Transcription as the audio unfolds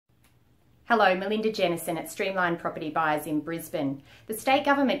Hello, Melinda Jennison at Streamline Property Buyers in Brisbane. The state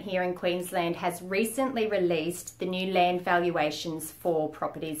government here in Queensland has recently released the new land valuations for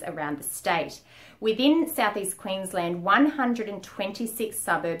properties around the state. Within southeast Queensland, 126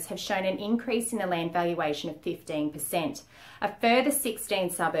 suburbs have shown an increase in the land valuation of 15%. A further 16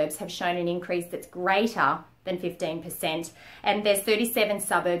 suburbs have shown an increase that's greater than 15%, and there's 37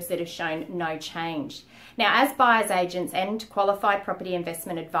 suburbs that have shown no change. Now, as buyers agents and qualified property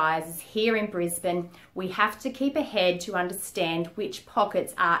investment advisors here in Brisbane, we have to keep ahead to understand which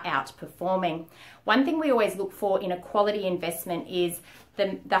pockets are outperforming. One thing we always look for in a quality investment is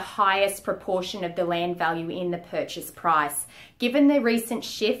the highest proportion of the land value in the purchase price. Given the recent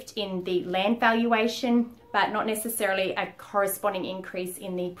shift in the land valuation, but not necessarily a corresponding increase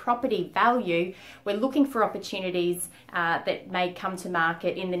in the property value, we're looking for opportunities that may come to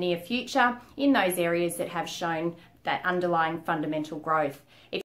market in the near future in those areas that have shown that underlying fundamental growth.